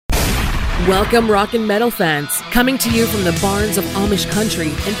Welcome, rock and metal fans. Coming to you from the barns of Amish country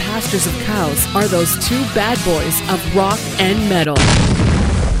and pastures of cows are those two bad boys of rock and metal.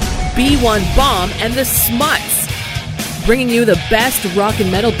 B1 Bomb and the Smuts. Bringing you the best rock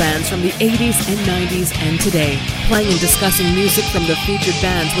and metal bands from the 80s and 90s and today. Playing and discussing music from the featured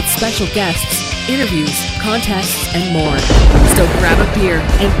bands with special guests, interviews, contests, and more. So grab a beer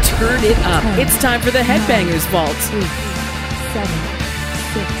and turn it up. It's time for the Headbangers Vault. 8, 7,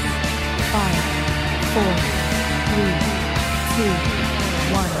 6, 5, 4, 3, 2,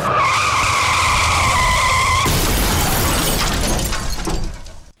 1.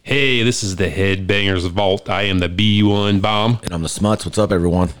 Hey, this is the Headbangers Vault. I am the B1 Bomb. And I'm the Smuts. What's up,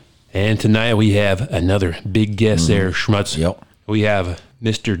 everyone? And tonight we have another big guest there, Schmutz. Yep. We have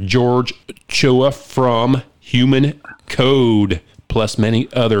Mr. George Ochoa from Human Code, plus many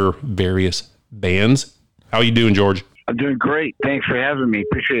other various bands. How you doing, George? I'm doing great. Thanks for having me.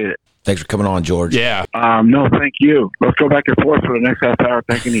 Appreciate it. Thanks for coming on, George. Yeah. No, thank you. Let's go back and forth for the next half hour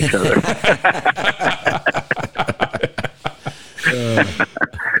thanking each other.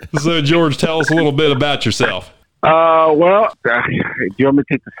 So, George, tell us a little bit about yourself. Do you want me to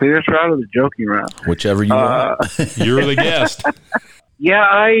take the serious route or the joking route? Whichever you want. You're the guest. Yeah,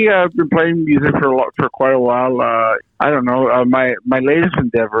 I've been playing music for quite a while. I don't know. My latest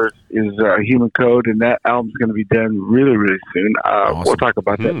endeavor is Human Code, and that album's going to be done really, really soon. Awesome. We'll talk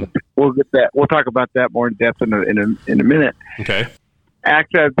about that. We'll talk about that more in depth in a minute. Okay.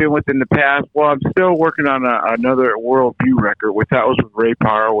 Actually, I've been with in the past. Well, I'm still working on another Worldview record, which that was with Ray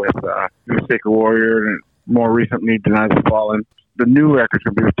Parr with Sacred Warrior, and more recently, Deny the Fallen. The new record's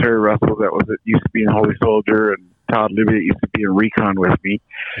going to be with Terry Russell, that used to be in Holy Soldier, and Todd Libby that used to be in Recon with me.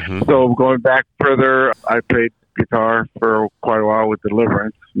 Mm-hmm. So going back further, I played guitar for quite a while with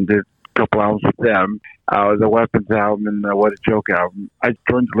Deliverance and did a couple albums with them. The Weapons album and the What a Joke album. I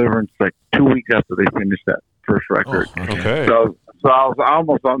joined Deliverance like 2 weeks after they finished that first record. Oh, okay. So I was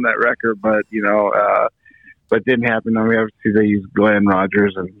almost on that record, but but didn't happen. I mean, obviously they used Glenn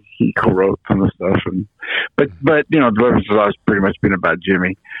Rogers and he co-wrote some of the stuff, but Deliverance has always pretty much been about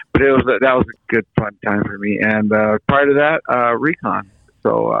Jimmy. But that was a good fun time for me. And prior to that, Recon.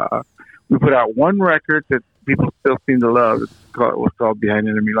 So we put out one record that people still seem to love. It was called Behind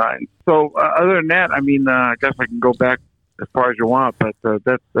Enemy Lines. So other than that, I mean, I guess I can go back as far as you want, but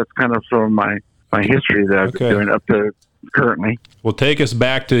that's kind of from my history that I've been doing up to currently. Well, take us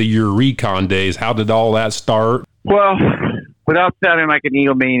back to your Recon days. How did all that start? Well, without sounding like an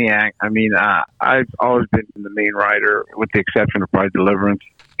egomaniac, I mean, I've always been the main writer, with the exception of probably Deliverance.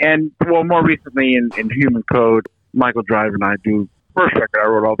 And, well, more recently in Human Code, Michael Drive and I do. First record, I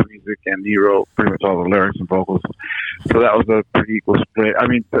wrote all the music, and he wrote pretty much all the lyrics and vocals. So that was a pretty equal split. I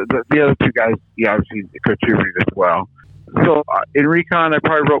mean, the other two guys, obviously contributed as well. So in Recon, I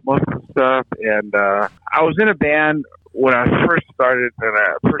probably wrote most of the stuff, and I was in a band when I first started, and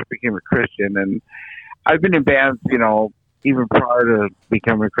I first became a Christian, and I've been in bands, even prior to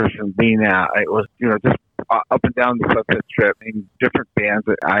becoming a Christian, it was, just up and down the Sunset Strip in different bands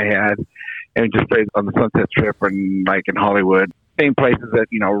that I had, and just played on the Sunset Strip and like in Hollywood. Same places that,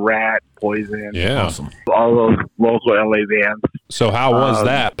 Rat, Poison, Yeah. Awesome. all those local LA bands. So how was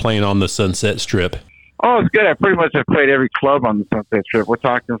that, playing on the Sunset Strip? Oh, it's good. I pretty much have played every club on the Sunset Strip. We're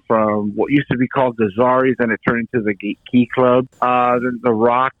talking from what used to be called the Zaris, and it turned into the Key Club. Then the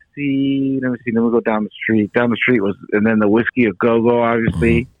Roxy. Let me see. Then we go down the street. Down the street was, and then the Whiskey a Go-Go,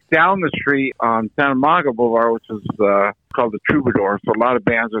 obviously. Mm-hmm. Down the street on Santa Monica Boulevard, which was called the Troubadour. So a lot of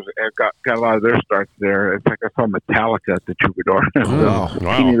bands got a lot of their starts there. In fact, I saw Metallica at the Troubadour. Oh,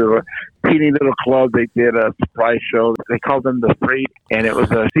 wow. Teeny little club. They did a surprise show. They called them the Freight, and it was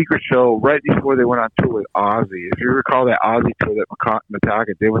a secret show right before they went on tour with Ozzy. If you recall that Ozzy tour that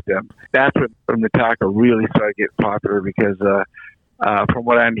Metallica did with them, that's when Metallica really started getting popular because, from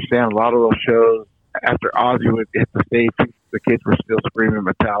what I understand, a lot of those shows, after Ozzy would hit the stage, the kids were still screaming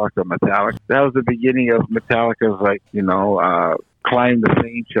Metallica, Metallica. That was the beginning of Metallica's, climb the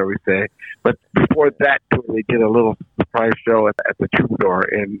fame, shall we say. But before that tour, they did a little surprise show at the Troubadour.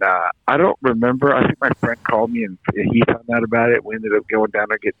 And I don't remember. I think my friend called me and he found out about it. We ended up going down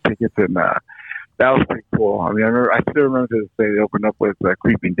to get tickets, and that was pretty cool. I mean, I still remember to this day they opened up with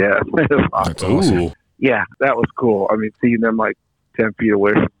Creeping Death. That's awesome. Yeah, that was cool. I mean, seeing them like 10 feet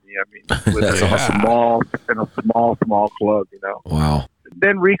away from me. I mean, with a small club, Wow.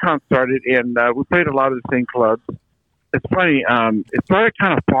 Then Recon started, and we played a lot of the same clubs. It's funny, it started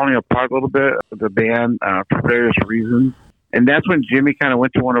kind of falling apart a little bit, the band, for various reasons. And that's when Jimmy kind of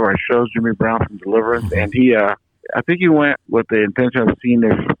went to one of our shows, Jimmy Brown from Deliverance, and he I think he went with the intention of seeing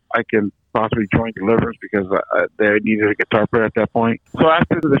if I can possibly join Deliverance because they needed a guitar player at that point. So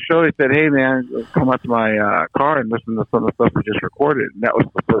after the show, he said, "Hey man, come out to my car and listen to some of the stuff we just recorded." And that was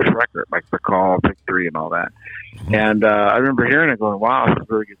the first record, like The Call, Victory, and all that. And I remember hearing it, going, "Wow, this is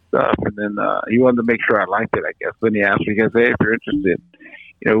really good stuff." And then he wanted to make sure I liked it, I guess. Then he asked me, he goes, "Hey, if you're interested,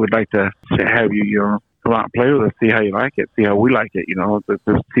 we'd like to have you, come out and play with us, see how you like it, see how we like it,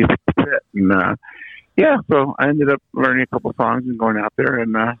 just see if it fit." And so I ended up learning a couple songs and going out there,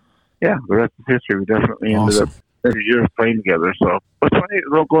 and the rest is history. We definitely ended up every year playing together. So what's funny,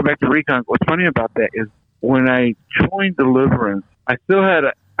 going back to Recon, what's funny about that is when I joined Deliverance, I still had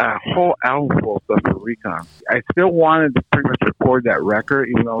a whole album full of stuff for Recon. I still wanted to pretty much record that record,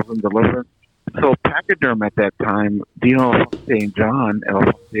 even though I was in Deliverance. So Pachyderm at that time, Dino Elefante and John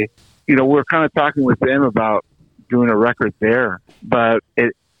Elefante, we were kind of talking with them about doing a record there. But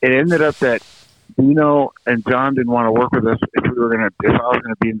it ended up that Dino and John didn't want to work with us if I was going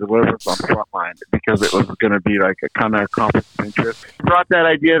to be in Deliverance on Frontline, because it was going to be like a kind of conflict of interest. Brought that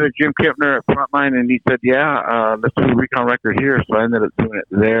idea to Jim Kempner at Frontline, and he said, let's do a Recon record here. So I ended up doing it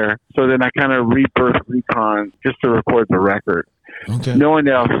there. So then I kind of rebirthed Recon just to record the record. Okay. Knowing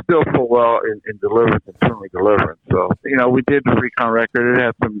that I was still full well in Deliverance and certainly Deliverance. So, we did the Recon record. It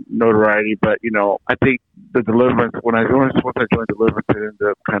had some notoriety, but, I think the Deliverance, once I joined Deliverance, it ended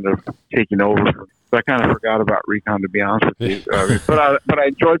up kind of taking over. So I kind of forgot about Recon, to be honest with you. But I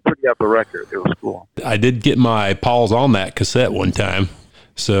enjoyed putting out the record. It was cool. I did get my paws on that cassette one time.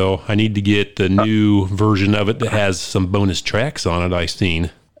 So I need to get the new version of it that has some bonus tracks on it, I've seen.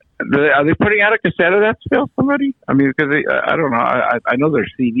 Are they putting out a cassette of that still, somebody? I mean, because I don't know. I know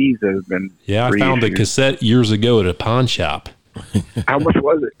there's CDs that have been I found the cassette years ago at a pawn shop. How much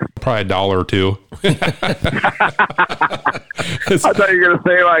was it? Probably $1 or $2. I thought you were going to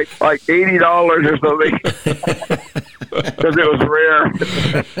say like $80 or something. Because it was rare.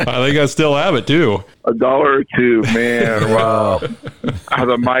 I think I still have it too. $1 or $2, man. Wow. How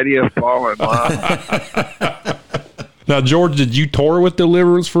the mighty have fallen. Wow. Now, George, did you tour with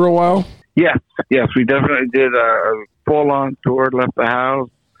Deliverance for a while? Yes, we definitely did a full-on tour. Left the house,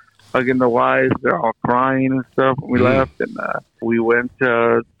 hugging the wives. They're all crying and stuff when we left, and we went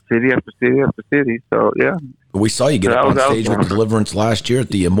city after city after city. So yeah, we saw you get up on stage with Deliverance last year at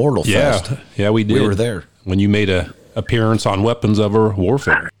the Immortal Fest. Yeah, we did. We were there when you made a appearance on Weapons of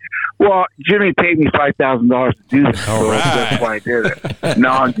Warfare. Well, Jimmy paid me $5,000 to do that, all right. That's why I did it. No,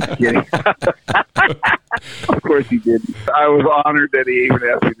 I'm just kidding. Of course he didn't. I was honored that he even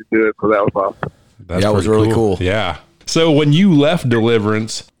asked me to do it, so that was awesome. That was really cool. Yeah. So when you left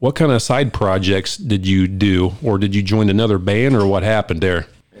Deliverance, what kind of side projects did you do, or did you join another band, or what happened there?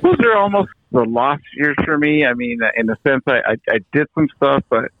 Those are almost the lost years for me. I mean, in a sense, I did some stuff,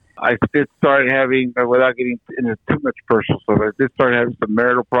 but I did start having, without getting into too much personal stuff, I did start having some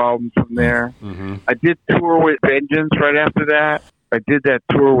marital problems from there. Mm-hmm. I did tour with Vengeance right after that. I did that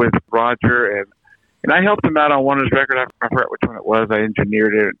tour with Roger, and I helped him out on one of his records. I forgot which one it was. I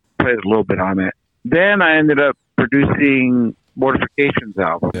engineered it, played a little bit on it. Then I ended up producing Mortification's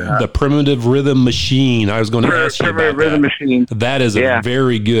album. Yeah. The Primitive Rhythm Machine. I was going to ask you about Rhythm Machine. That is a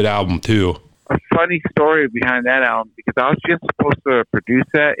very good album, too. A funny story behind that album, because I was just supposed to produce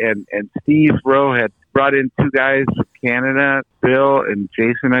that, and Steve Rowe had brought in two guys from Canada, Bill and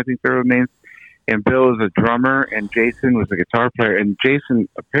Jason, I think their names. And Bill was a drummer, and Jason was a guitar player. And Jason,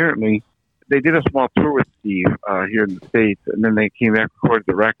 apparently, they did a small tour with Steve here in the States, and then they came back and recorded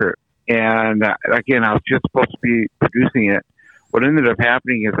the record. And again, I was just supposed to be producing it. What ended up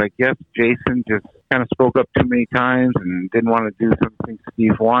happening is, I guess Jason just kind of spoke up too many times and didn't want to do something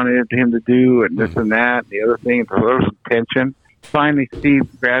Steve wanted him to do, and this and that, and the other thing. So there was some tension. Finally, Steve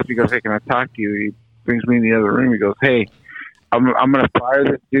grabs me, goes, "Hey, can I talk to you?" He brings me in the other room. He goes, "Hey, I'm going to fire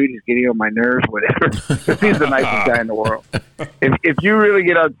this dude. He's getting on my nerves, whatever." Because he's the nicest guy in the world. If you really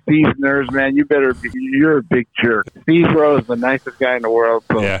get on Steve's nerves, man, you're a big jerk. Steve Rowe is the nicest guy in the world.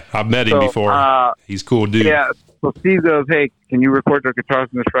 So, yeah, I've met him before. He's a cool dude. Yeah. So Steve goes, "Hey, can you record the guitars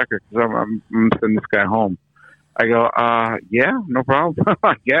on this record? Because I'm sending this guy home." I go, "Yeah, no problem."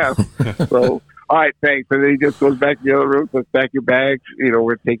 I guess. So, all right, thanks. And then he just goes back to the other room, says, "Pack your bags.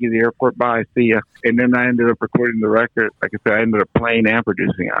 We're taking you to the airport. Bye. See ya." And then I ended up recording the record. Like I said, I ended up playing and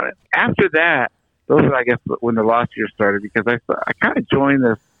producing on it. After that, those are, I guess, when the lost years started, because I kind of joined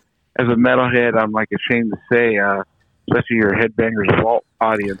this as a metalhead. I'm like ashamed to say, especially your Headbangers Vault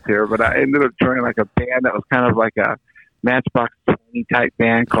audience here, but I ended up joining like a band that was kind of like a Matchbox 20 type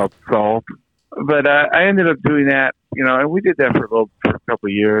band called Salt. But I ended up doing that and we did that for a couple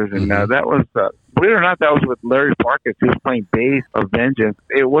of years, and that was, believe it or not, that was with Larry Farkas, who was playing bass of Vengeance.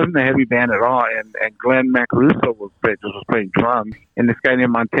 It wasn't a heavy band at all, and Glenn Macruso was playing drums, and this guy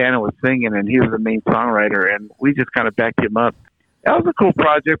named Montana was singing, and he was the main songwriter, and we just kind of backed him up. That was a cool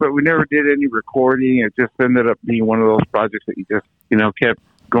project, but we never did any recording. It just ended up being one of those projects that you just, kept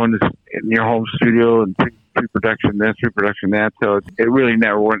going to in your home studio and pre-production this, pre-production that. So it really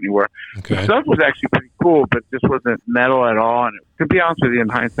never went anywhere. Okay. The stuff was actually pretty cool, but it just wasn't metal at all. And to be honest with you, in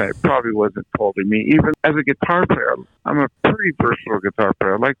hindsight, it probably wasn't totally me. Even as a guitar player, I'm a pretty versatile guitar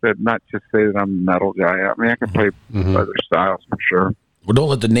player. I like to not just say that I'm a metal guy. I mean, I can play other styles for sure. Well, don't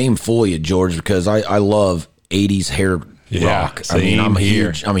let the name fool you, George, because I love 80s hair rock. I mean, I'm a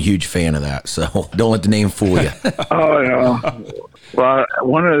huge fan of that. So don't let the name fool you. Oh, no. Well,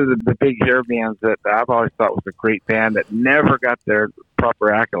 one of the big hair bands that I've always thought was a great band that never got their proper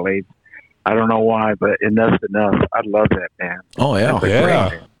accolades. I don't know why, but Enough's Enough. I love that band. Oh,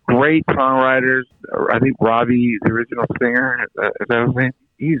 yeah. Great songwriters. I think Robbie, the original singer, is that his name?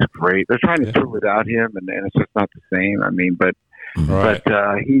 He's great. They're trying to tour without him, and it's just not the same. I mean, but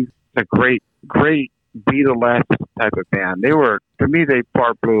he's a great Beatle-esque type of band. They were, to me, they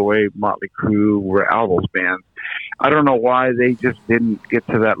far blew away Motley Crue, were all those bands. I don't know why they just didn't get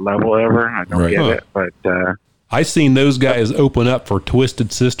to that level ever. I don't get it, but I seen those guys open up for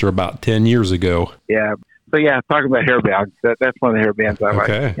Twisted Sister about 10 years ago. Yeah. So talking about hair bands, that's one of the hair bands I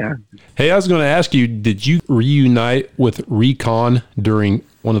like. Yeah. Hey, I was going to ask you, did you reunite with Recon during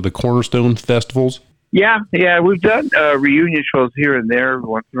one of the Cornerstone festivals? Yeah, we've done reunion shows here and there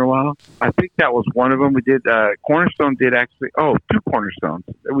once in a while. I think that was one of them. We did, Cornerstone did actually, two Cornerstones.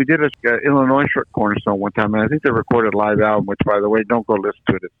 We did a Illinois short Cornerstone one time, and I think they recorded a live album, which, by the way, don't go listen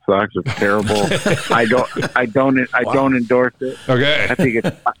to it. It sucks. It's terrible. I don't endorse it. Okay. I think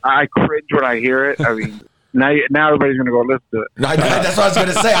I cringe when I hear it. I mean, now everybody's going to go listen to it. That's what I was going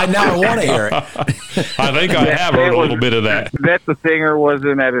to say. I want to hear it. I think I have heard a little bit of that. That the singer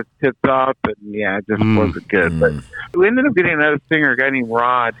wasn't at his tip top, and it just wasn't good. But we ended up getting another singer, a guy named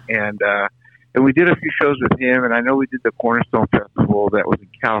Rod, and we did a few shows with him. And I know we did the Cornerstone Festival that was in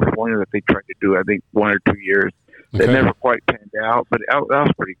California that they tried to do, I think, 1 or 2 years. That never quite panned out, but that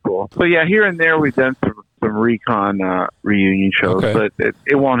was pretty cool. So here and there we've done some Recon reunion shows, but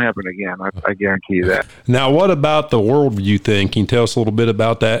it won't happen again. I guarantee you that. Now, what about the Worldview thing? Can you tell us a little bit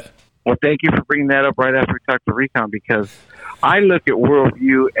about that? Well, thank you for bringing that up right after we talked to Recon, because I look at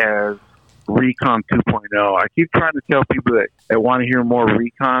Worldview as Recon 2.0. I keep trying to tell people that want to hear more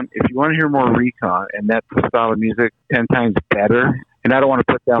Recon. If you want to hear more Recon, and that's the style of music 10 times better, and I don't want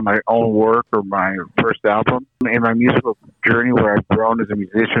to put down my own work or my first album. In my musical journey where I've grown as a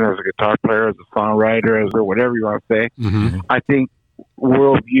musician, as a guitar player, as a songwriter, as whatever you want to say, I think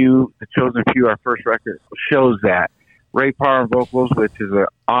Worldview, The Chosen Few, our first record, shows that. Ray Parr on vocals, which is an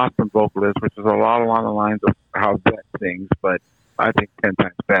awesome vocalist, which is a lot along the lines of how Vet sings, but I think 10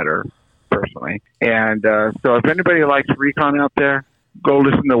 times better, personally. And so if anybody likes Recon out there, go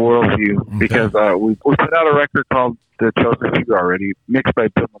listen to Worldview, because we put out a record called The Chosen Few already, mixed by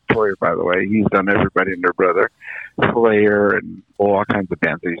Bill Montoya, by the way. He's done Everybody and Their Brother, Slayer, and all kinds of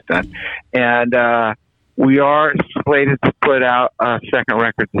bands that he's done. And we are slated to put out a second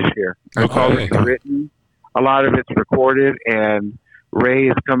record this year. All of it's written, a lot of it's recorded, and Ray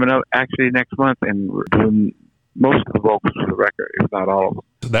is coming up actually next month and we're doing most of the vocals for the record, if not all of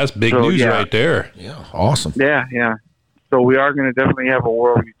them. That's big news right there. Yeah, awesome. Yeah. So we are going to definitely have a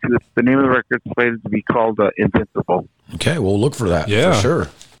Worldview too. The name of the record is slated to be called Invincible. Okay, we'll look for that. Yeah, for sure.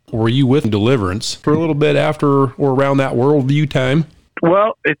 Were you with Deliverance for a little bit after or around that Worldview time?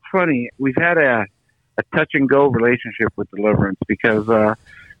 Well, it's funny. We've had a touch and go relationship with Deliverance, because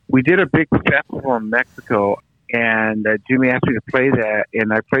we did a big festival in Mexico, and Jimmy asked me to play that,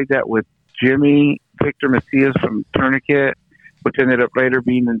 and I played that with Jimmy, Victor Macias from Tourniquet, which ended up later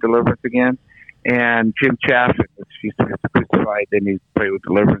being in Deliverance again, and Jim Chaffin, which used to be Crucified, then he played with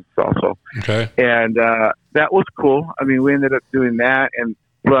Deliverance also. Okay. And that was cool. I mean, we ended up doing that and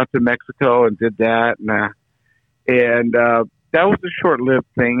flew out to Mexico and did that. And that was a short-lived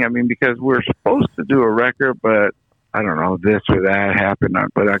thing. I mean, because we were supposed to do a record, but I don't know, this or that happened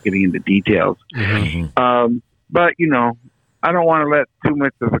without getting into details. But, I don't want to let too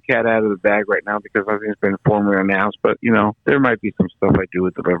much of a cat out of the bag right now, because I think it's been formally announced. But, there might be some stuff I do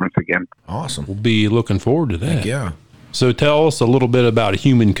with Deliverance again. Awesome. We'll be looking forward to that. Yeah. So tell us a little bit about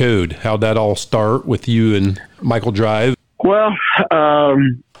Human Code. How'd that all start with you and Michael Drive? Well, a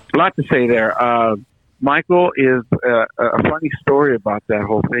lot to say there. Michael is a funny story about that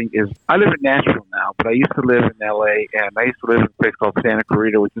whole thing is I live in Nashville now, but I used to live in L.A. and I used to live in a place called Santa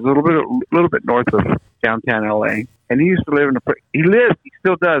Clarita, which is a little bit north of downtown L.A. And he used to live he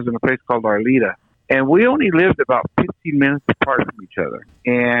still does, in a place called Arleta. And we only lived about 15 minutes apart from each other.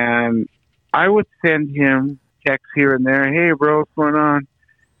 And I would send him texts here and there. Hey, bro, what's going on?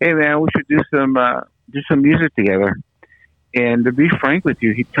 Hey, man, we should do some music together. And to be frank with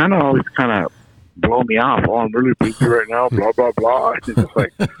you, he always blow me off. Oh, I'm really busy right now, blah, blah, blah. It's just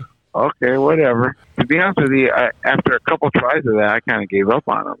like, okay, whatever. To be honest with you, after a couple tries of that, I kind of gave up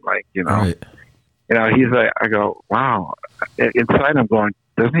on him. Like, Right. He's like, I go, wow. Inside I'm going,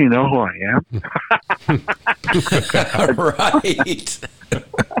 doesn't he know who I am? Right.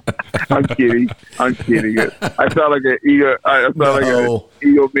 I'm kidding. I sound like an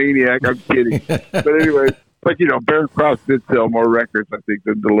egomaniac. I'm kidding. But anyway, Barron Cross did sell more records, I think,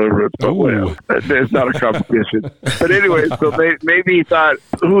 than Deliverance. But whatever. It's not a competition. But anyway, so maybe he thought,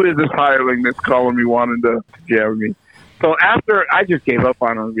 who is this hireling that's calling me wanting to jam with me? So after, I just gave up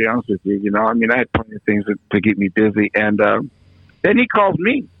on him, to be honest with you. I had plenty of things to keep me busy. And then he called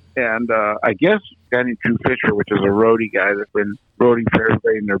me. And I guess a guy named Drew Fisher, which is a roadie guy that's been roading for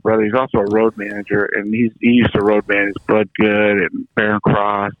everybody and their brother. He's also a road manager, and he used to road manage Blood Good and Barron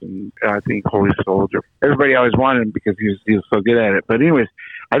Cross and I think Holy Soldier. Everybody always wanted him because he was so good at it. But anyways,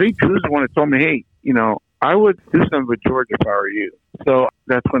 I think Drew's the one that told me, hey, I would do something with George if I were you. So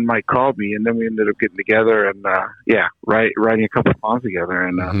that's when Mike called me, and then we ended up getting together and, writing a couple of songs together.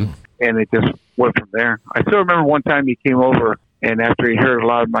 And and it just went from there. I still remember one time he came over, and after he heard a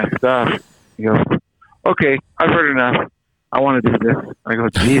lot of my stuff, he goes, okay, I've heard enough. I want to do this. I go,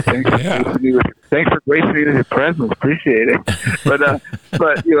 gee, thanks for gracing me with your presence. Appreciate it. But don't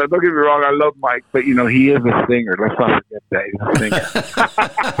get me wrong, I love Mike, but he is a singer. Let's not forget that. He's a singer.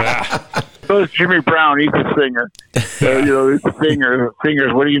 So is Jimmy Brown. He's a singer. He's a singer.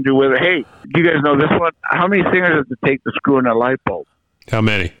 Singers, what do you do with it? Hey, do you guys know this one? How many singers does it take to screw in a light bulb? How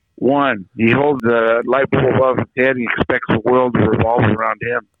many? One. He holds the light bulb above his head and he expects the world to revolve around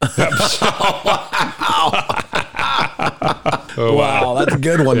him. Oh, wow, that's a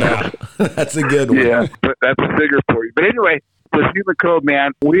good one. Yeah. That's a good one. Yeah, but that's a singer for you. But anyway, with Human Code,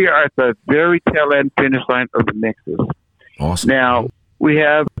 man, we are at the very tail end finish line of the mixes. Awesome. Now, we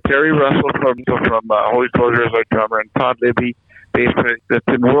have Terry Russell from Holy Soldier as our drummer, and Todd Libby, that's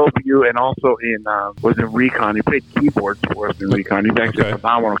in Worldview and also was in Recon. He played keyboards for us in Recon. He's actually a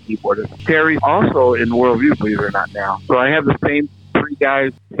phenomenal keyboardist. Terry's also in Worldview, believe it or not, now. So I have the same three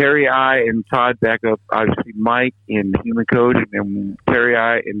guys, Terry, I, and Todd back up. Obviously, Mike in Human Code, and then Terry,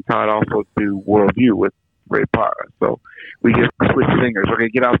 I, and Todd also do Worldview with Ray Parra. So we just switch singers. Okay,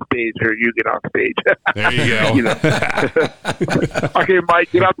 get off stage, or you get off stage. There you go. Okay,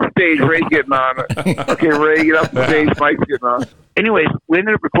 Mike, get off the stage. Ray's getting on. Okay, Ray, get off the stage. Mike's getting on. Anyways, we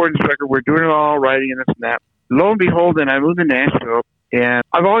ended up recording this record. We're doing it all, writing and this and that. Lo and behold, then I moved to Nashville, and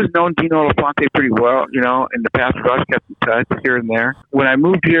I've always known Dino LaFonte pretty well, in the past. We've always kept in touch here and there. When I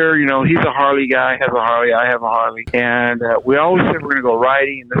moved here, he's a Harley guy, has a Harley, I have a Harley, and we always said we're going to go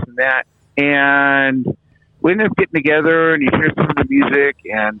riding and this and that. And we ended up getting together, and he hears some of the music,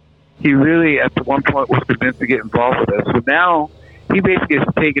 and he really, at one point, was convinced to get involved with us. So now he basically has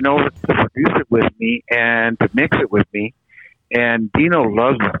taken over to produce it with me and to mix it with me. And Dino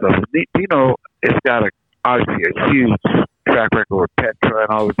loves this stuff. Dino has got obviously a huge track record with Petra and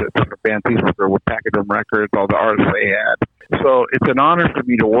all the different bands he's with, with Pachyderm Records, all the artists they had. So it's an honor for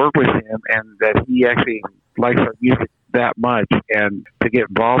me to work with him, and that he actually likes our music that much and to get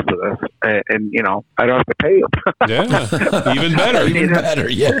involved with us. And I don't have to pay him. Yeah, even better. Even better,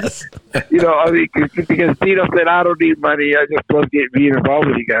 yes. Because Dino said, I don't need money. I just love being involved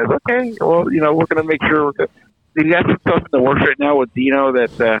with you guys. Okay, well, we're going to make sure we got some stuff in the works right now with Dino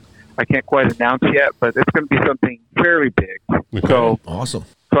that I can't quite announce yet, but it's going to be something fairly big. Okay. So awesome.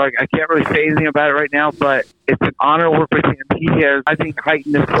 So I can't really say anything about it right now, but it's an honor to work with him. He has, I think,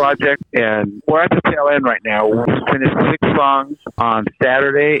 heightened this project, and we're at the tail end right now. We finished 6 songs on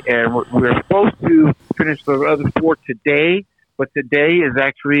Saturday, and we're supposed to finish the other 4 today, but today is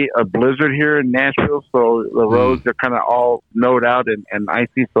actually a blizzard here in Nashville, so the roads are kind of all snowed out and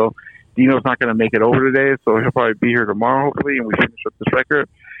icy, so Dino's not going to make it over today, so he'll probably be here tomorrow, hopefully, and we finish up this record,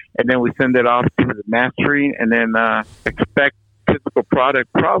 and then we send it off to the mastering, and then expect physical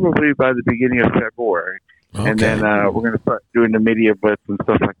product probably by the beginning of February. Okay. And then we're going to start doing the media blitz and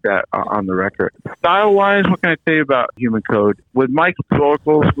stuff like that on the record. Style-wise, what can I tell you about Human Code? With Mike's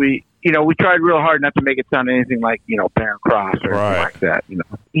vocals, we tried real hard not to make it sound anything like, Barron Cross or anything like that.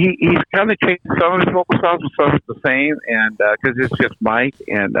 He's kind of changed some of his vocal styles, but some of it's the same, and because it's just Mike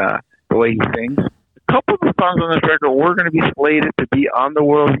and the way he sings. couple of the songs on this record were going to be slated to be on the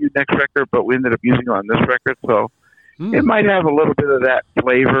Worldview next record, but we ended up using them on this record. So it might have a little bit of that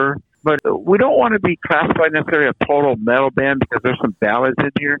flavor. But we don't want to be classified necessarily a total metal band because there's some ballads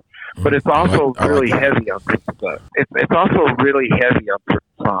in here. But it's also really heavy on certain stuff. It's also really heavy on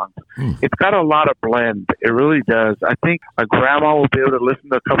certain songs. It's got a lot of blend. It really does. I think a grandma will be able to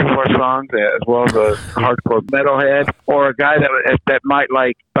listen to a couple of our songs as well as a hardcore metalhead or a guy that might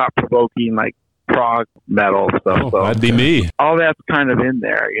like thought-provoking, like prog metal stuff. That'd be me. All that's kind of in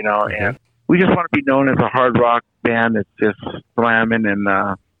there, and we just want to be known as a hard rock band that's just slamming and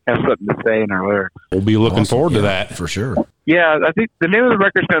have something to say in our lyrics. We'll be looking forward to that. For sure. Yeah, I think the name of the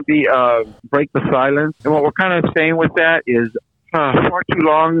record's going to be Break the Silence. And what we're kind of saying with that is far too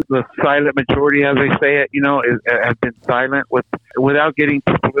long, the silent majority, as they say it, has been silent without getting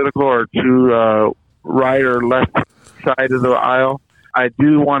too political or too right or left side of the aisle. I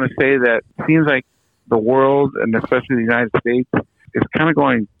do want to say that it seems like the world, and especially the United States, is kind of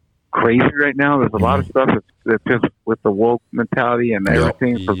going crazy right now. There's a lot of stuff that's just with the woke mentality and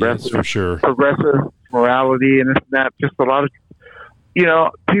everything, progressive, for sure. Progressive morality and this and that. Just a lot of,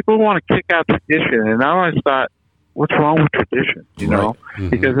 people want to kick out tradition. And I always thought, what's wrong with tradition?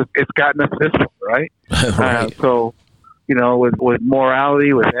 Because it's gotten us this far, right? Right. So, with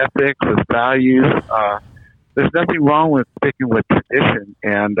morality, with ethics, with values, there's nothing wrong with sticking with tradition.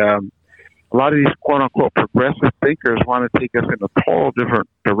 And a lot of these quote-unquote progressive thinkers want to take us in a total different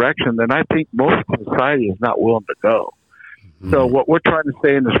direction than I think most of society is not willing to go. So what we're trying to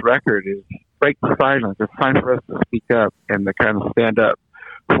say in this record is break the silence. It's time for us to speak up and to kind of stand up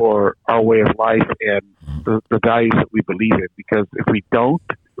for our way of life and the values that we believe in. Because if we don't,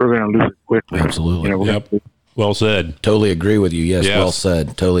 we're going to lose it quickly. Absolutely. Well said. Totally agree with you. Yes, well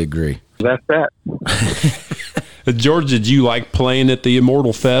said. Totally agree. That's that. George, did you like playing at the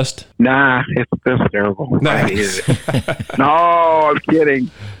Immortal Fest? Nah, it's terrible. I hated it. No, I'm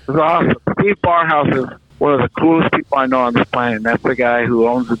kidding. It's awesome. Steve Barhouse is one of the coolest people I know on this planet. And that's the guy who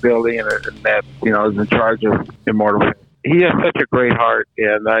owns the building and that is in charge of Immortal Fest. He has such a great heart,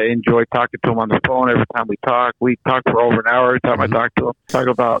 and I enjoy talking to him on the phone every time we talk. We talk for over an hour every time I talk to him. Talk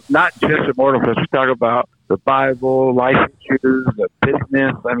about not just Immortal Fest, we talk about the Bible, life issues, the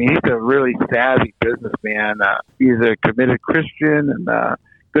business. I mean, he's a really savvy businessman. He's a committed Christian and a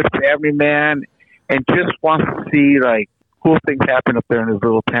good family man, and just wants to see like cool things happen up there in his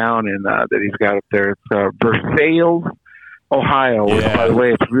little town and that he's got up there. It's Versailles, Ohio. Which, by the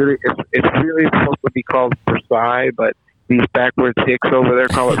way, it's really supposed to be called Versailles, but these backwards hicks over there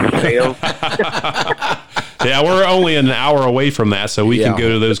call it Versailles. Yeah, we're only an hour away from that, so we can go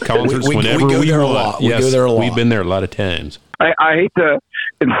to those concerts whenever we want. We go there a lot. We've been there a lot of times. I hate to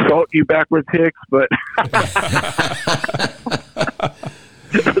insult you backwards hicks, but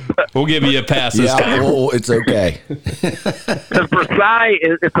we'll give you a pass this time. It's okay. Because Versailles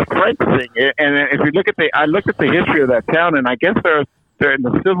it's a French thing, and if you look at I looked at the history of that town, and I guess they're in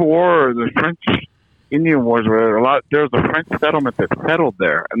the Civil War or the French Indian Wars, where there was a French settlement that settled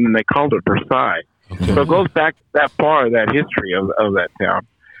there, and then they called it Versailles. Okay. So it goes back that far, that history of that town.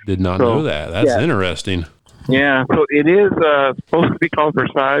 Did not know that. That's interesting. Yeah, so it is supposed to be called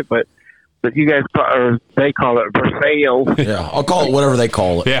Versailles, but you guys they call it Versailles. Yeah, I'll call it whatever they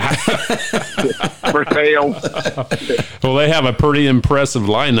call it. Yeah, Versailles. Well, they have a pretty impressive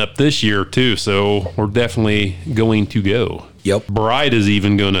lineup this year too, so we're definitely going to go. Yep, Bride is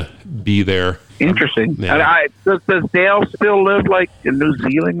even going to be there. Interesting. Yeah. And does Dale still live like in New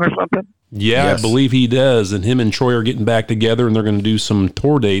Zealand or something? Yeah, yes. I believe he does. And him and Troy are getting back together, and they're going to do some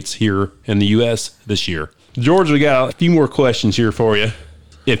tour dates here in the U.S. this year. George, we got a few more questions here for you.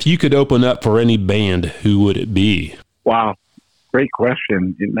 If you could open up for any band, who would it be? Wow. Great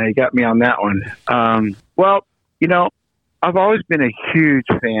question. You got me on that one. Well, I've always been a huge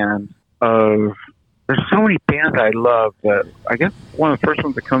fan of... There's so many bands I love, but I guess one of the first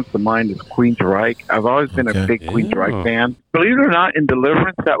ones that comes to mind is Queensryche. I've always been a big Queensryche fan. Believe it or not, in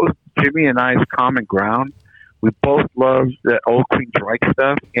Deliverance, that was Jimmy and I's common ground. We both loved the old Queensryche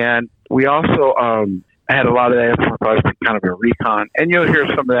stuff, and we also had a lot of that influence, kind of a Recon, and you'll hear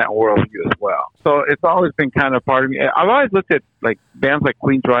some of that in Worldview as well. So it's always been kind of part of me. I've always looked at like bands like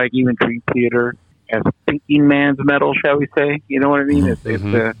Queensryche, even Dream Theater, as thinking man's metal, shall we say? You know what I mean? It's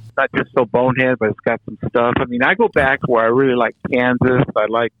not just so bonehead, but it's got some stuff. I mean, I go back where I really like Kansas. I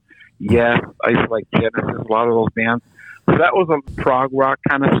like Yes. I used to like Genesis, a lot of those bands. So that was a prog rock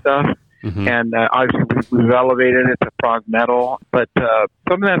kind of stuff. And obviously we've elevated it to prog metal. But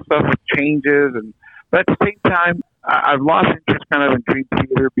some of that stuff changes. But at the same time, I've lost interest kind of in Dream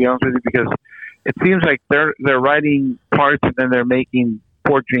Theater, to be honest with you, because it seems like they're writing parts and then they're making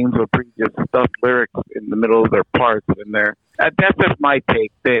Poor Dreams were pretty just stuffed lyrics in the middle of their parts, and that's just my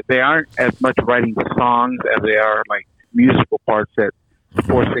take. They aren't as much writing songs as they are like musical parts that the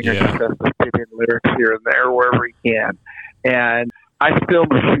poor singer just has to fit in lyrics here and there wherever he can. And I still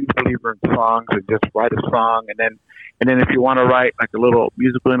am a huge believer in songs, and just write a song, and then if you want to write like a little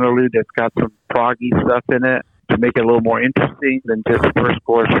musical interlude that's got some proggy stuff in it to make it a little more interesting than just first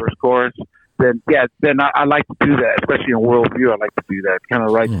chorus, then I like to do that, especially in Worldview. I like to do that, kind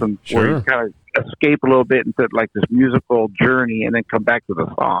of write some where you kind of escape a little bit into like this musical journey, and then come back to the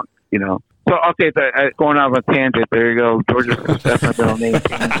song, you know. So, okay, going off on a tangent, there you go. George's that's my middle name. And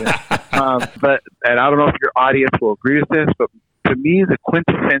I don't know if your audience will agree with this, but to me, the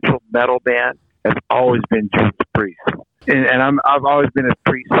quintessential metal band has always been Judas Priest. And I've always been a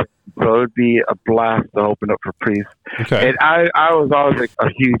Priest fan, so it would be a blast to open up for Priest. Okay. And I was always a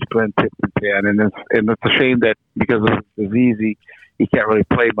huge Glenn Tipton fan, and it's a shame that because of his disease, he can't really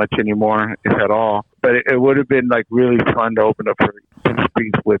play much anymore, if at all. But it would have been like really fun to open up for Judas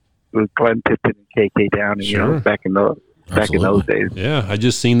Priest with Glenn Tipton and KK Downing, you know, back in those days. Yeah, I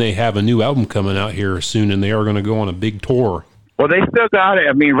just seen they have a new album coming out here soon, and they are going to go on a big tour. Well, they still got it.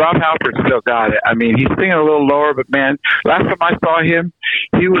 I mean, Rob Halford still got it. I mean, he's singing a little lower, but man, last time I saw him,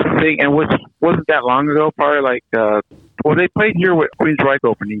 he was singing, and which wasn't that long ago, probably like, they played here with Queensryche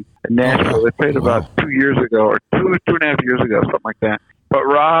opening in Nashville. They played about 2 years ago, or two and a half years ago, something like that. But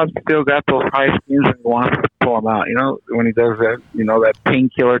Rob still got those high screams and wants to pull them out, you know, when he does that, you know, that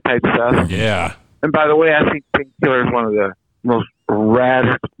Painkiller type stuff. Yeah. And by the way, I think Painkiller is one of the most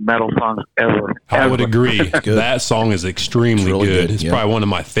rad metal songs ever. I would agree. That song is extremely good. It's probably one of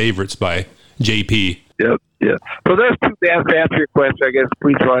my favorites by JP. Yep. So there's two bands to answer your question, I guess.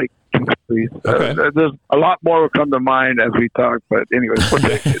 Queensryche, please. Okay. There's a lot more will come to mind as we talk, but anyways,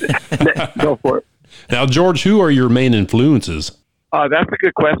 go for it. Now, George, who are your main influences? That's a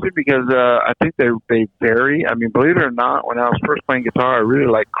good question, because I think they vary. I mean, believe it or not, when I was first playing guitar, I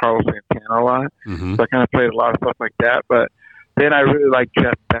really liked Carlos Santana a lot. Mm-hmm. So I kind of played a lot of stuff like that. But then I really liked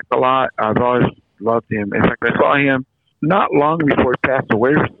Jeff Beck a lot. I've always loved him. In fact, I saw him not long before he passed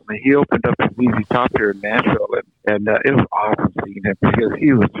away recently. He opened up his ZZ Top here in Nashville, and it was awesome seeing him, because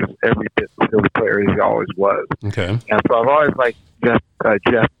he was just every bit the field player he always was. Okay. And so I've always liked Jeff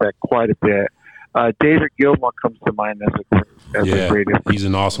Beck quite a bit. David Gilmour comes to mind as the greatest. He's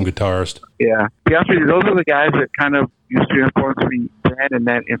an awesome guitarist. Yeah. To be honest with you, those are the guys that kind of used to influence me then, and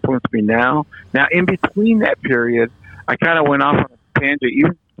that influence me now. Now, in between that period, I kind of went off on a tangent.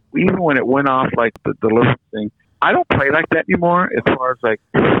 Even when it went off like the Deliverance thing, I don't play like that anymore as far as like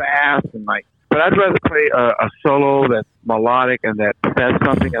fast and like, but I'd rather play a solo that's melodic and that says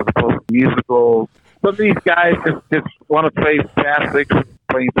something as opposed to musical. Some of these guys just want to play fast licks,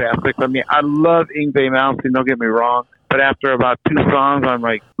 playing fast licks. I mean, I love Yngwie Malmsteen, don't get me wrong, but after about 2 songs, I'm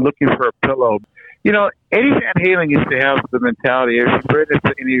like looking for a pillow. You know, Eddie Van Halen used to have the mentality, if you've read this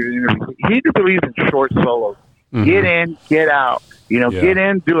in any of his interviews, he believes in short solos. Mm-hmm. Get in, get out. You know, get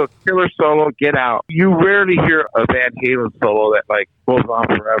in, do a killer solo, get out. You rarely hear a Van Halen solo that like goes on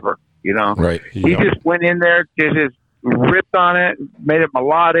forever, you know? Right. He just went in there, just ripped on it, made it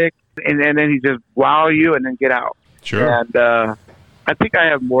melodic, and then he just wow you and then get out. Sure. And I think I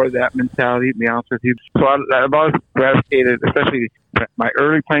have more of that mentality, to be honest with you. So I've always gravitated, especially my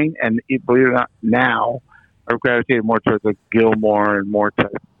early playing, and believe it or not, now, I've gravitated more towards the Gilmour and more to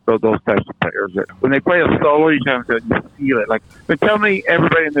those types of players. When they play a solo, you kind of feel it. Like, but tell me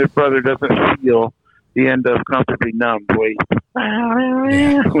everybody and their brother doesn't feel the end of Comfortably Numb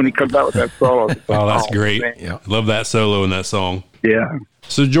when he comes out with that solo. Wow, that's great. Yeah. Love that solo in that song. Yeah.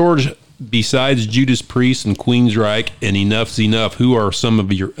 So, George, besides Judas Priest and Queensryche and Enough's Enough, who are some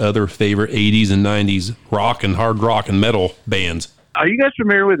of your other favorite 80s and 90s rock and hard rock and metal bands? Are you guys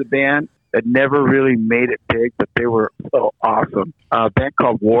familiar with a band that never really made it big, but they were so awesome? A band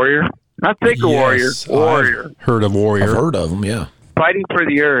called Warrior. Not Sacred Warrior. Warrior. I've heard of Warrior. I've heard of them, yeah. Fighting for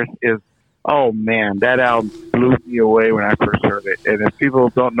the Earth is, oh man, that album blew me away when I first heard it. And if people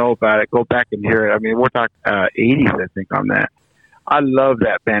don't know about it, go back and hear it. I mean, we're talking 80s, I think, on that. I love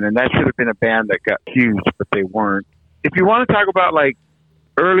that band, and that should have been a band that got huge, but they weren't. If you want to talk about like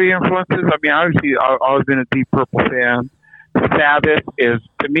early influences, I mean, obviously I've always been a Deep Purple fan. Sabbath is,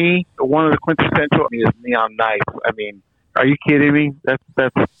 to me, one of the quintessential is Neon Knights. I mean, are you kidding me? That's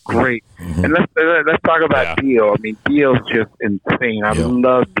great. Mm-hmm. And let's talk about Dio. I mean, Dio's just insane. I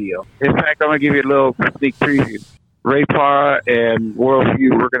love Dio. In fact, I'm gonna give you a little sneak preview. Ray Parra and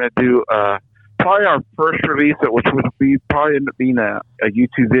Worldview, we're gonna do Probably our first release, which would be probably end up being a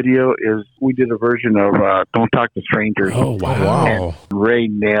YouTube video, is we did a version of "Don't Talk to Strangers." Oh wow! And Ray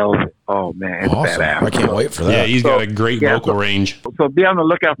nails it. Oh man, it's awesome! badass. I can't wait for that. Yeah, he's got a great vocal range. So be on the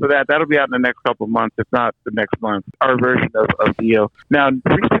lookout for that. That'll be out in the next couple of months, if not the next month. Our version of Dio. Now,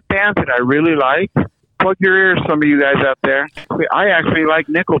 recent bands that I really like. Plug your ears, some of you guys out there. I actually like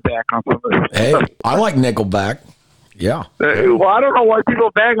Nickelback on some of this. Hey, I like Nickelback. Yeah. Well, I don't know why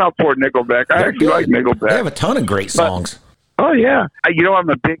people bang on for Nickelback. I actually like Nickelback. They have a ton of great songs. Oh, yeah. You know, I'm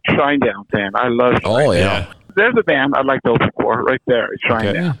a big Shinedown fan. I love Shinedown. Oh, yeah. There's a band I'd like to open for right there. It's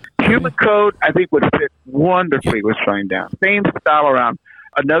Shinedown. Okay. Human Code, I think, would fit wonderfully with Shinedown. Same style around.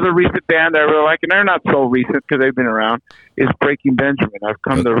 Another recent band I really like, and they're not so recent because they've been around, is Breaking Benjamin. I've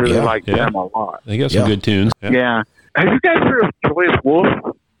come to really like them a lot. They got some good tunes. Yeah. Have you guys heard of Joyous Wolf?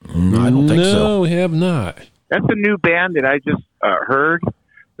 I don't think so. No, we have not. That's a new band that I just heard.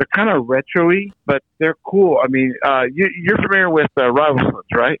 They're kind of retro-y, but they're cool. I mean, you're familiar with Rival Sons,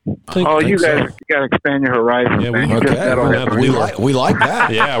 right? You guys got to expand your horizons. Yeah, we like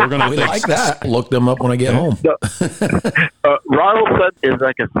that. Yeah, we're going to like that. Look them up when I get home. Rival Sons is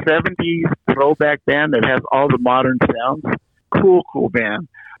like a 70s throwback band that has all the modern sounds. Cool band.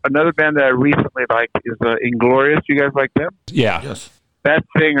 Another band that I recently liked is Inglorious. You guys like them? Yeah. Yes. That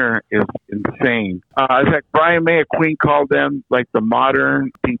singer is insane. In fact, Brian May of Queen called them like the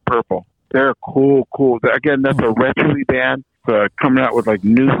modern Deep Purple. They're cool. Again, that's a retro band coming out with like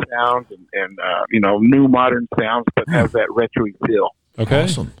new sounds and new modern sounds, but has that retro feel. Okay.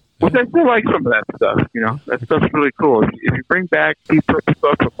 Awesome. Which I still like some of that stuff. You know, that stuff's really cool. If you bring back Deep Purple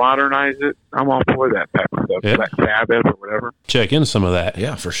stuff and modernize it, I'm all for that type of stuff. Yeah. Like Sabbath or whatever. Check into some of that.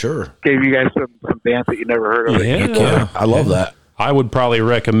 Yeah, for sure. Gave you guys some bands that you never heard of. Yeah. I love that. I would probably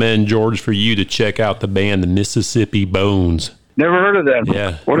recommend, George, for you to check out the band the Mississippi Bones. Never heard of them.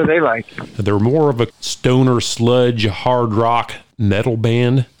 Yeah. What are they like? They're more of a stoner, sludge, hard rock metal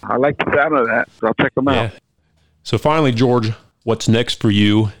band. I like the sound of that, so I'll check them out. So finally, George, what's next for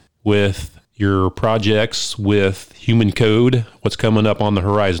you with your projects with Human Code? What's coming up on the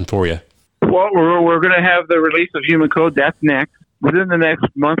horizon for you? Well, we're going to have the release of Human Code. That's next. Within the next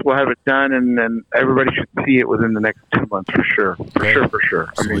month, we'll have it done, and then everybody should see it within the next 2 months for sure. For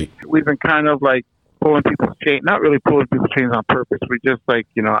sure. I mean, we've been kind of like pulling people's chains, not really pulling people's chains on purpose. We just like,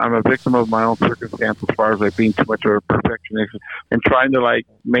 I'm a victim of my own circumstance as far as like being too much of a perfectionist and trying to like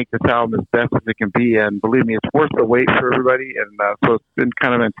make this album as best as it can be. And believe me, it's worth the wait for everybody. And so it's been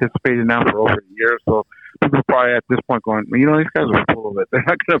kind of anticipated now for over a year. So people are probably at this point going, these guys are full of it. They're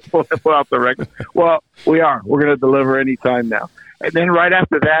not going to pull out the record. Well, we are. We're going to deliver any time now. And then right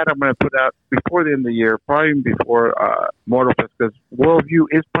after that, I'm going to put out, before the end of the year, probably even before Mortal Fest, because Worldview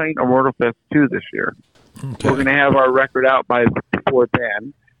is playing a Mortal Fest 2 this year. Okay. We're going to have our record out before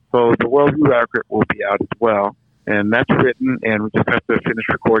then. So the Worldview record will be out as well. And that's written, and we just have to finish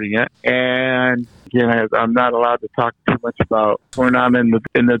recording it. And, again, I'm not allowed to talk too much about when I'm in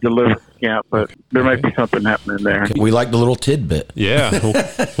the Deliverance camp, but there might be something happening there. Okay. We like the little tidbit. Yeah,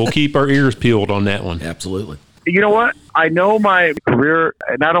 we'll keep our ears peeled on that one. Absolutely. You know what? I know my career,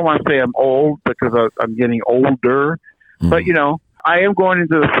 and I don't want to say I'm old because I'm getting older, but, I am going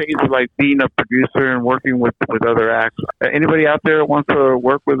into the phase of like being a producer and working with other acts. Anybody out there that wants to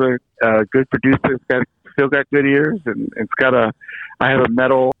work with a good producer, still got good ears, and I have a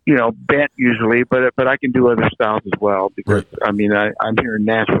metal, bent usually, but I can do other styles as well because, I'm here in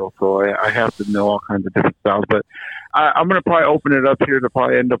Nashville, so I have to know all kinds of different styles, but I'm going to probably open it up here to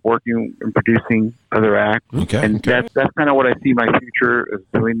probably end up working and producing other acts. Okay. And that's kind of what I see my future as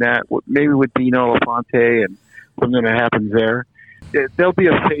doing that. Maybe with Dino LaFonte and something that happens there. There'll be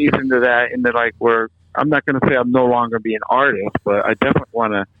a phase into like where I'm not going to say I'm no longer being an artist, but I definitely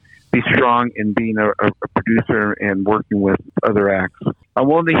want to be strong in being a producer and working with other acts. I'm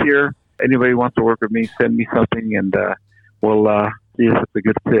willing to hear anybody wants to work with me, send me something, and we'll see if it's a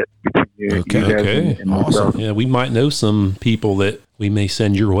good fit between you guys and myself. Yeah, we might know some people that we may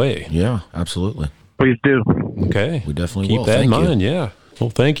send your way. Yeah, absolutely. Please do. Okay. We definitely keep will. that in mind, yeah. Well,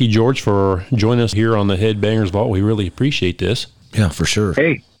 thank you, George, for joining us here on the Headbangers Vault. We really appreciate this. Yeah, for sure.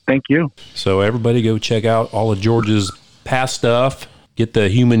 Hey, thank you. So everybody go check out all of George's past stuff. Get the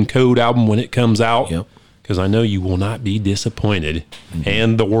Human Code album when it comes out. Yep. Because I know you will not be disappointed. Mm-hmm.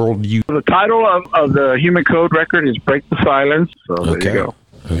 And the Worldview. The title of the Human Code record is Break the Silence. So there you go.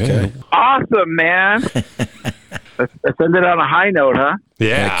 Okay. Awesome, man. Let's end it on a high note, huh?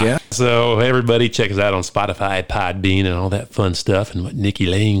 Yeah. So everybody check us out on Spotify, Podbean, and all that fun stuff. And what Nikki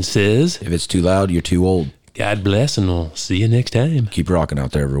Lane says. If it's too loud, you're too old. God bless, and we'll see you next time. Keep rocking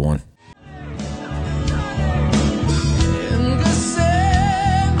out there, everyone. In the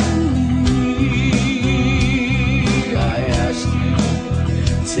 70s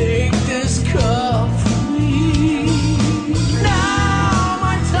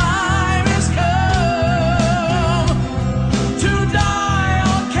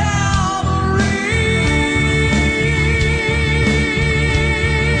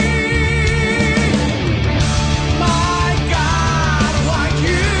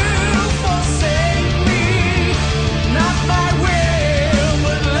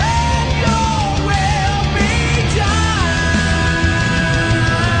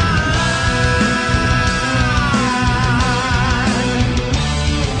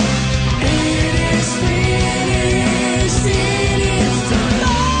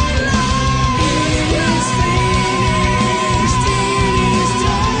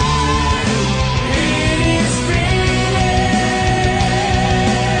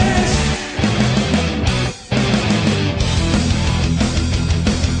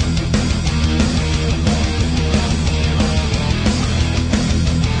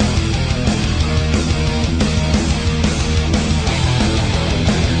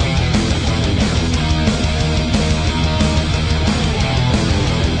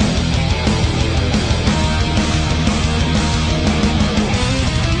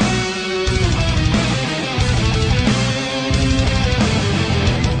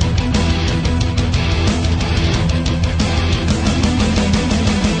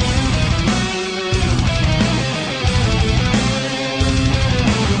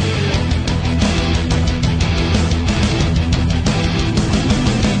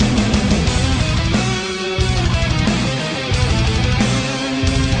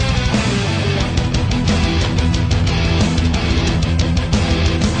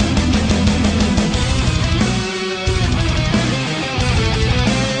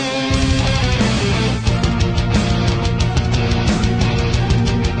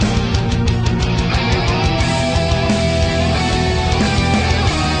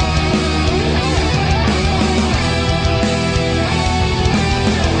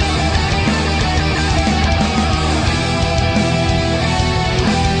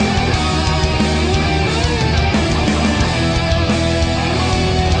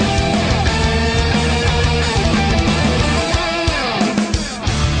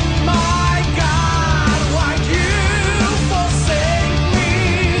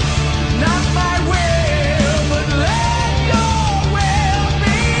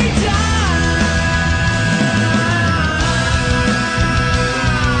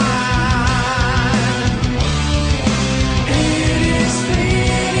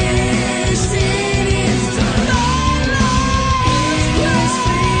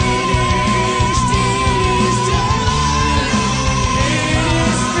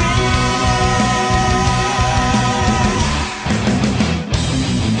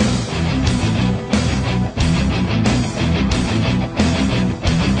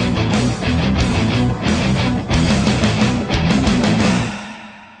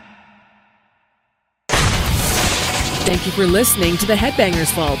Thank you for listening to the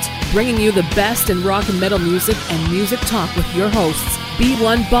Headbangers Vault, bringing you the best in rock and metal music and music talk with your hosts,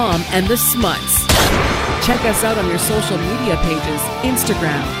 B1 Bomb and the Smuts. Check us out on your social media pages,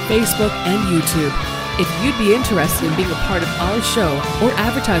 Instagram, Facebook, and YouTube. If you'd be interested in being a part of our show or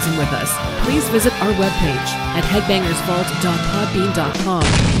advertising with us, please visit our webpage at headbangersvault.podbean.com.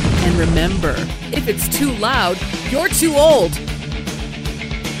 And remember, if it's too loud, you're too old.